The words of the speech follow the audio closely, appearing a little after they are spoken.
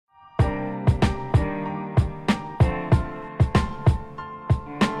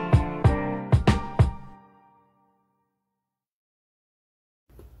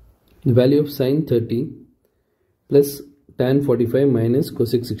the value of sine 30 plus tan 45 minus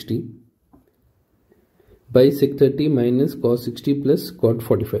cosec 60 by sec 30 minus cos 60 plus cot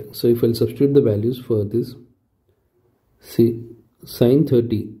 45. So if I'll substitute the values for this, see, sine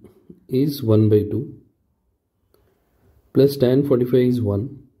 30 is 1 by 2 plus tan 45 is 1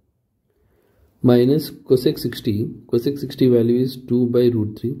 minus cosec 60 value is 2 by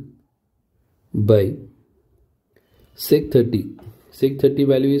root 3 by sec 30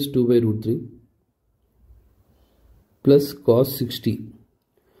 value is 2 by root 3 plus cos 60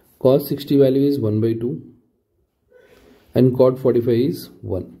 value is 1 by 2 and cot 45 is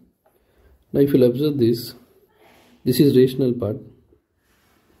 1. Now if you'll observe this is rational part,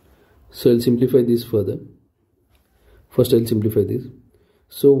 so I'll simplify this further. First I'll simplify this.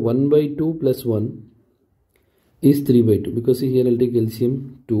 So 1 by 2 plus 1 is 3 by 2, because here I'll take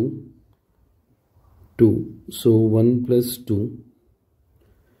LCM 2. So 1 plus 2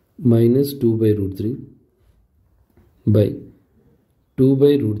 minus 2 by root 3 by 2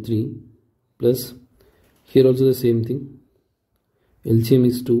 by root 3 plus, here also the same thing, LCM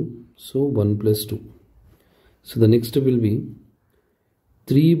is 2, so 1 plus 2. So the next step will be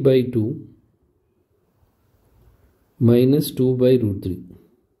 3 by 2 minus 2 by root 3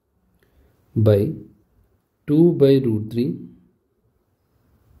 by 2 by root 3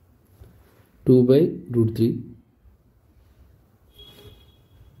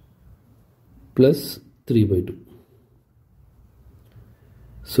 plus 3 by 2.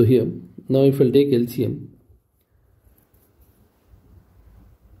 So here, now if I'll take LCM,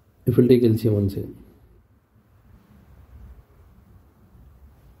 once here,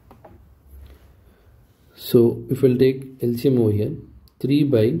 so if I'll take LCM over here, 3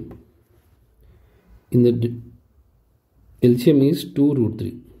 by, in the LCM is 2 root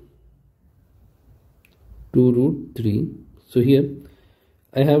 3. So here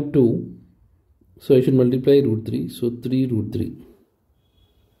I have 2, so I should multiply root 3, so 3 root 3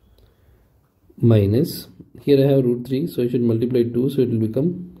 minus, here I have root 3, so I should multiply 2, so it will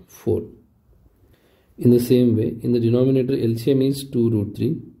become 4. In the same way, in the denominator, LCM is 2 root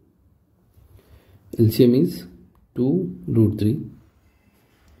 3. LCM is 2 root 3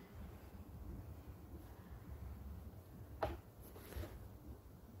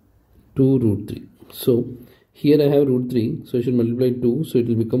 So here I have root 3, so I should multiply 2, so it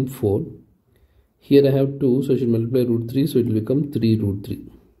will become 4. Here I have 2, so I should multiply root 3, so it will become 3 root 3.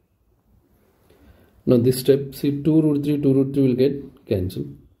 Now this step, see, 2 root 3 will get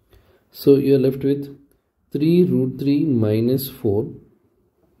cancelled. So you are left with 3 root 3 minus 4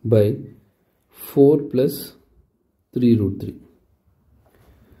 by 4 plus 3 root 3.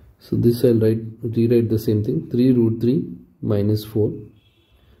 So this I'll rewrite the same thing, 3 root 3 minus 4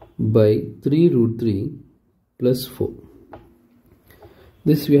 by 3 root 3 plus 4.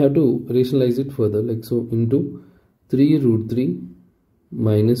 This we have to rationalize it further, like so, into 3 root 3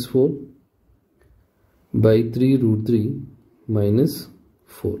 minus 4 by 3 root 3 minus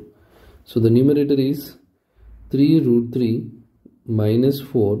 4. So the numerator is 3 root 3 minus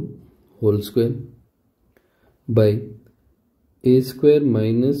 4 whole square by a square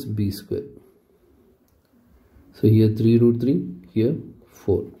minus b square. So here 3 root 3, here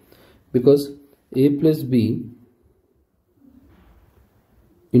 4, because a plus b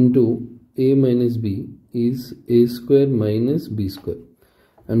into a minus b is a square minus b square.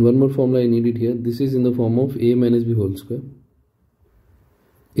 And one more formula I needed here, this is in the form of a minus b whole square.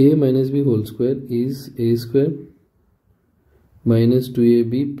 A minus b whole square is a square minus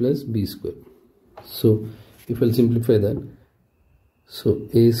 2ab plus b square. So if I'll simplify that, so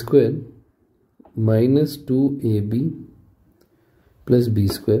a square minus 2ab plus b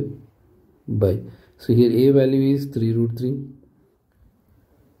square by, so here a value is 3 root 3,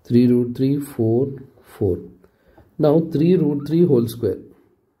 4. Now 3 root 3 whole square,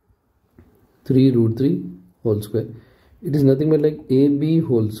 it is nothing but like ab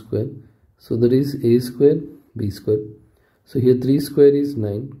whole square, so that is a square b square. So here 3 square is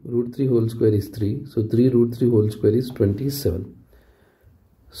 9, root 3 whole square is 3, so 3 root 3 whole square is 27.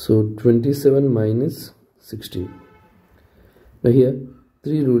 So 27 minus 16. Now here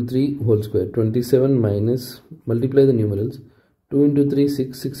 3 root 3 whole square, 27 minus, multiply the numerals, 2 into 3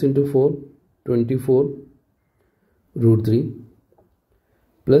 6, 6 into 4 24 root 3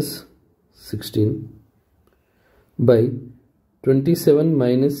 plus 16 by 27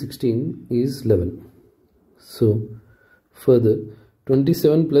 minus 16 is 11. So further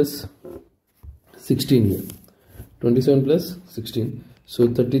 27 plus 16 here, 27 plus 16, so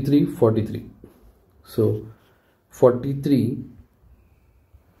 33, 43. So 43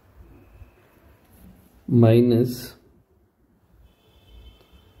 minus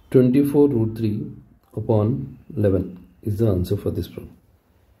 24 root 3 upon 11 is the answer for this problem.